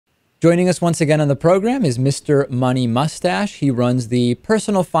Joining us once again on the program is Mr. Money Mustache. He runs the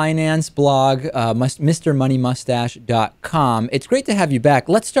personal finance blog, MrMoneyMustache.com. It's great to have you back.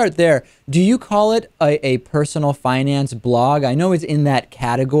 Let's start there. Do you call it a personal finance blog? I know it's in that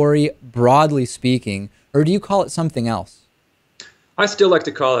category, broadly speaking, or do you call it something else? I still like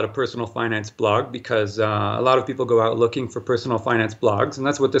to call it a personal finance blog because a lot of people go out looking for personal finance blogs, and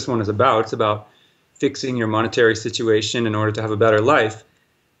that's what this one is about. It's about fixing your monetary situation in order to have a better life.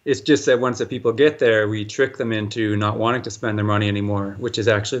 It's just that once the people get there, we trick them into not wanting to spend their money anymore, which is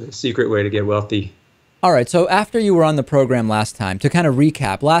actually the secret way to get wealthy. All right, so after you were on the program last time, to kind of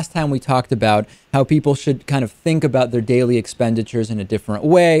recap, last time we talked about how people should kind of think about their daily expenditures in a different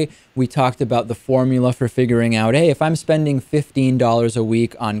way. We talked about the formula for figuring out, hey, if I'm spending $15 a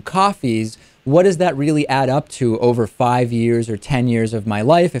week on coffees, what does that really add up to over 5 years or 10 years of my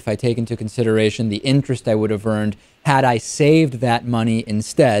life if I take into consideration the interest I would have earned had I saved that money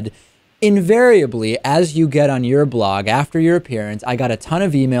instead? Invariably, as you get on your blog after your appearance, I got a ton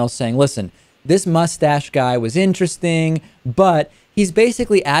of emails saying, listen, this mustache guy was interesting, but he's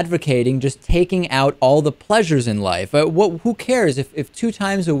basically advocating just taking out all the pleasures in life. Who cares if 2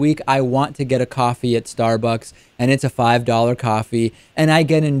 times a week I want to get a coffee at Starbucks and it's a $5 coffee and I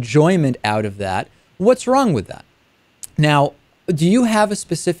get enjoyment out of that? What's wrong with that? Now, do you have a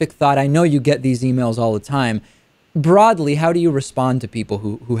specific thought? I know you get these emails all the time. Broadly, how do you respond to people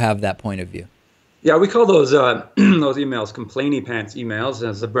who have that point of view? Yeah, we call those those emails complainy pants emails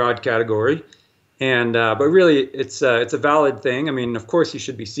as a broad category, and but really it's a valid thing. I mean, of course, you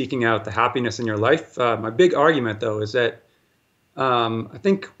should be seeking out the happiness in your life. My big argument, though, is that I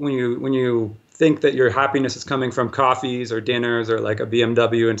think when you think that your happiness is coming from coffees or dinners or like a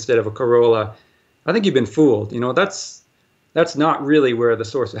BMW instead of a Corolla, I think you've been fooled. You know, that's not really where the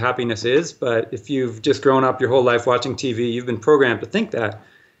source of happiness is. But if you've just grown up your whole life watching TV, you've been programmed to think that.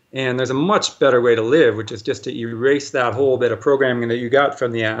 And there's a much better way to live, which is just to erase that whole bit of programming that you got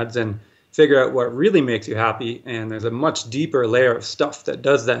from the ads and figure out what really makes you happy. And there's a much deeper layer of stuff that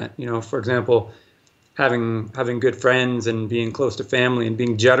does that. You know, for example, having good friends and being close to family and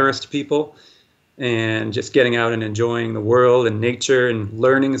being generous to people and just getting out and enjoying the world and nature and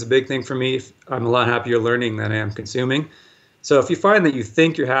learning is a big thing for me. I'm a lot happier learning than I am consuming. So if you find that you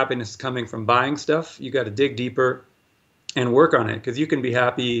think your happiness is coming from buying stuff, you got to dig deeper and work on it, because you can be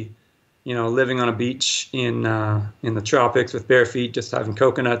happy, you know, living on a beach in the tropics with bare feet, just having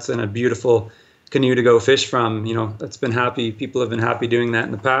coconuts and a beautiful canoe to go fish from. You know, that's been happy. People have been happy doing that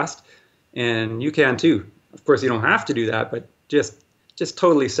in the past, and you can too. Of course, you don't have to do that, but just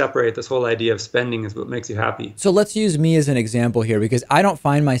totally separate this whole idea of spending is what makes you happy. So let's use me as an example here, because I don't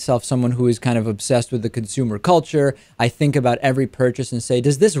find myself someone who is kind of obsessed with the consumer culture. I think about every purchase and say,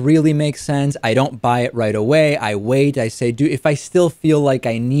 does this really make sense? I don't buy it right away. I wait. I say, if I still feel like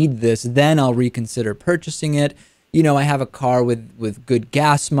I need this, then I'll reconsider purchasing it. You know, I have a car with good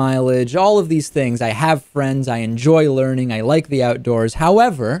gas mileage, all of these things. I have friends. I enjoy learning. I like the outdoors.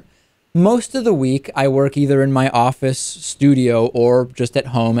 However, most of the week, I work either in my office, studio, or just at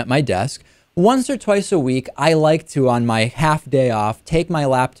home at my desk. Once or twice a week, I like to, on my half day off, take my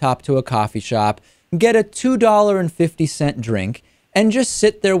laptop to a coffee shop, get a $2.50 drink, and just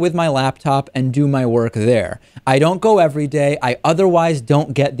sit there with my laptop and do my work there. I don't go every day. I otherwise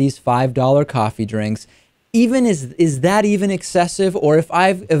don't get these $5 coffee drinks. Is that even excessive? Or if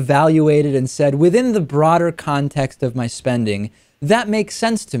I've evaluated and said, within the broader context of my spending, that makes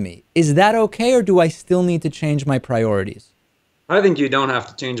sense to me. Is that okay, or do I still need to change my priorities? I think you don't have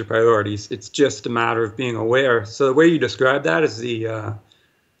to change your priorities. It's just a matter of being aware. So the way you describe that is the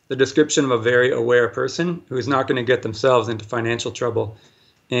description of a very aware person who is not going to get themselves into financial trouble.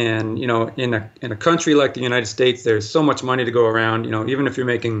 And you know, in a country like the United States, there's so much money to go around. You know, even if you're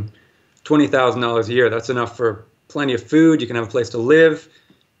making $20,000 a year, that's enough for plenty of food. You can have a place to live.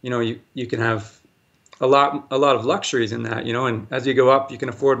 You know, you can have a lot of luxuries in that, you know, and as you go up, you can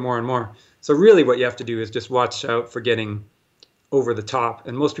afford more and more. So really what you have to do is just watch out for getting over the top.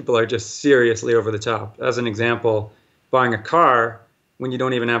 And most people are just seriously over the top. As an example, buying a car when you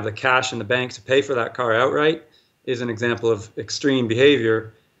don't even have the cash in the bank to pay for that car outright is an example of extreme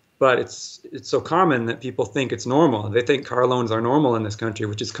behavior. But it's so common that people think it's normal. They think car loans are normal in this country,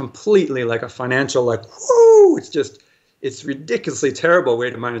 which is completely like a financial, like, whoo, it's ridiculously terrible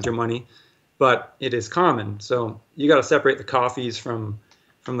way to manage your money. But it is common. So you got to separate the coffees from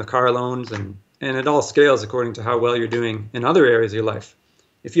the car loans, and it all scales according to how well you're doing in other areas of your life.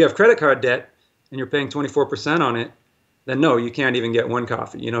 If you have credit card debt and you're paying 24% on it, then no, you can't even get one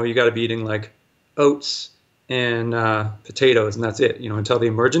coffee. You know, you got to be eating like oats and potatoes, and that's it, you know, until the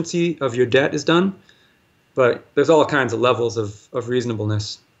emergency of your debt is done. But there's all kinds of levels of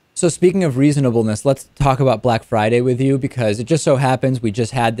reasonableness. So speaking of reasonableness, let's talk about Black Friday with you, because it just so happens we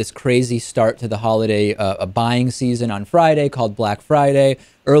just had this crazy start to the holiday buying season on Friday called Black Friday.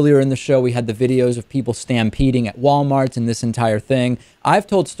 Earlier in the show, we had the videos of people stampeding at Walmarts and this entire thing. I've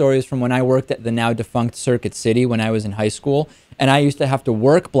told stories from when I worked at the now defunct Circuit City when I was in high school, and I used to have to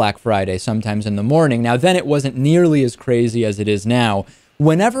work Black Friday sometimes in the morning. Now, then it wasn't nearly as crazy as it is now.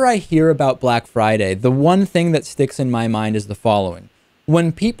 Whenever I hear about Black Friday, the one thing that sticks in my mind is the following.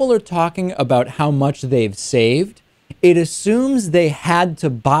 When people are talking about how much they've saved, it assumes they had to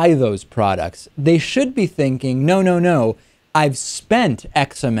buy those products. They should be thinking, no, no, no, I've spent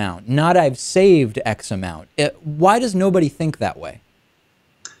X amount, not I've saved X amount. Why does nobody think that way?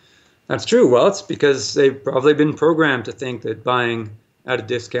 That's true. Well, it's because they've probably been programmed to think that buying at a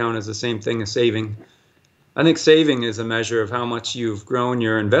discount is the same thing as saving. I think saving is a measure of how much you've grown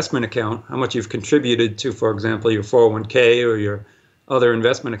your investment account, how much you've contributed to, for example, your 401k or your other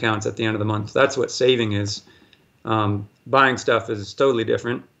investment accounts at the end of the month. That's what saving is. Buying stuff is totally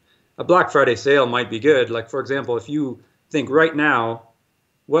different. A Black Friday sale might be good. Like, for example, if you think right now,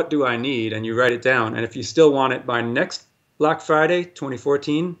 what do I need? And you write it down. And if you still want it by next Black Friday,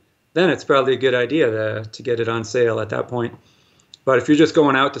 2014, then it's probably a good idea to get it on sale at that point. But if you're just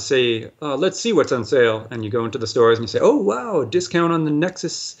going out to say, oh, let's see what's on sale, and you go into the stores and you say, oh, wow, discount on the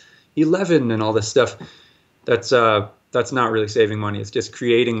Nexus 11 and all this stuff, that's not really saving money. It's just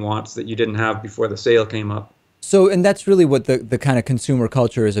creating wants that you didn't have before the sale came up. So, and that's really what the kind of consumer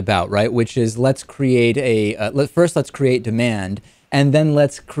culture is about, right? Which is let's create first let's create demand, and then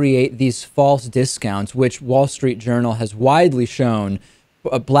let's create these false discounts, which Wall Street Journal has widely shown.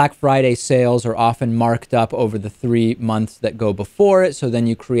 Black Friday sales are often marked up over the 3 months that go before it. So then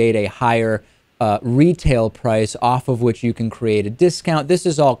you create a higher retail price off of which you can create a discount. This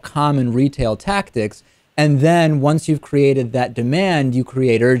is all common retail tactics. And then once you've created that demand, you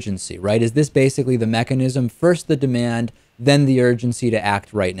create urgency, right? Is this basically the mechanism? First the demand, then the urgency to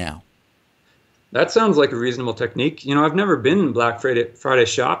act right now. That sounds like a reasonable technique. You know, I've never been Black Friday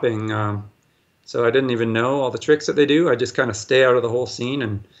shopping, so I didn't even know all the tricks that they do. I just kind of stay out of the whole scene,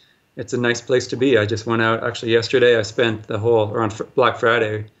 and it's a nice place to be. I just went out, actually yesterday, I spent the whole, or on Black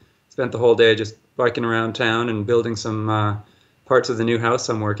Friday, spent the whole day just biking around town and building some parts of the new house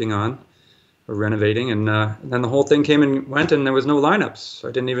I'm working on. Renovating, and then the whole thing came and went, and there was no lineups. So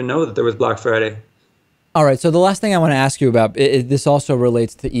I didn't even know that there was Black Friday. All right, so the last thing I want to ask you about, this also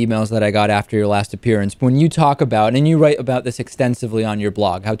relates to emails that I got after your last appearance. When you talk about, and you write about this extensively on your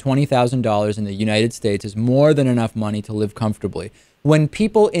blog, how $20,000 in the United States is more than enough money to live comfortably. When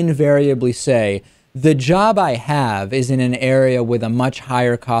people invariably say, the job I have is in an area with a much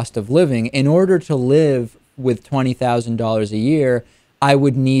higher cost of living, in order to live with $20,000 a year, I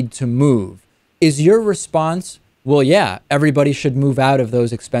would need to move. Is your response, well, yeah, everybody should move out of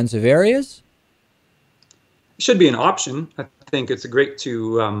those expensive areas? It should be an option. I think it's great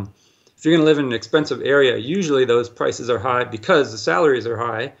to, if you're going to live in an expensive area, usually those prices are high because the salaries are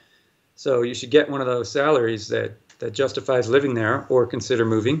high. So you should get one of those salaries that justifies living there, or consider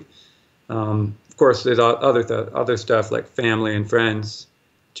moving. Of course, there's other stuff like family and friends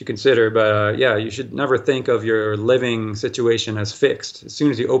to consider, but yeah, you should never think of your living situation as fixed. As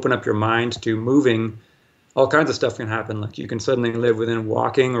soon as you open up your mind to moving, all kinds of stuff can happen. Like you can suddenly live within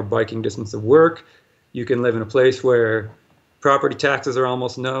walking or biking distance of work. You can live in a place where property taxes are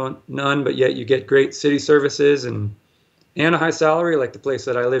almost none, but yet you get great city services and a high salary. Like the place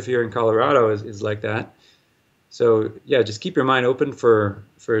that I live here in Colorado is like that. So yeah, just keep your mind open for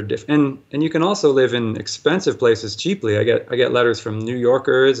and you can also live in expensive places cheaply. I get letters from New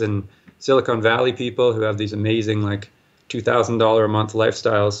Yorkers and Silicon Valley people who have these amazing like $2,000 a month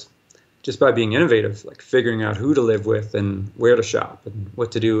lifestyles just by being innovative, like figuring out who to live with and where to shop and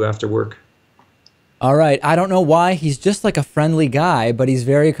what to do after work. All right. I don't know why. He's just like a friendly guy, but he's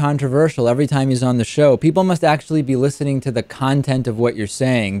very controversial every time he's on the show. People must actually be listening to the content of what you're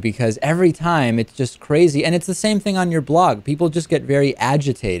saying, because every time it's just crazy. And it's the same thing on your blog. People just get very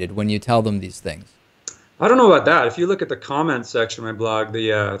agitated when you tell them these things. I don't know about that. If you look at the comments section of my blog,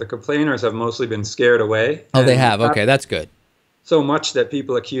 the complainers have mostly been scared away. Oh, they have? Okay, that's good. So much that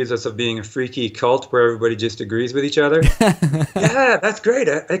people accuse us of being a freaky cult where everybody just agrees with each other. Yeah, that's great.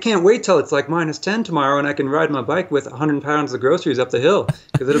 I can't wait till it's like -10 tomorrow and I can ride my bike with 100 pounds of groceries up the hill,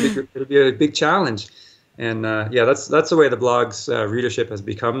 because it'll be a big challenge. And yeah, that's the way the blog's readership has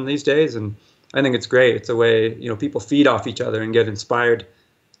become these days. And I think it's great. It's a way, people feed off each other and get inspired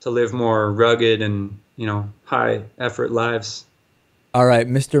to live more rugged and, high effort lives. All right,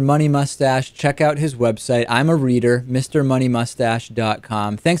 Mr. Money Mustache, check out his website. I'm a reader,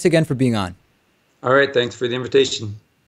 MrMoneyMustache.com. Thanks again for being on. All right, thanks for the invitation.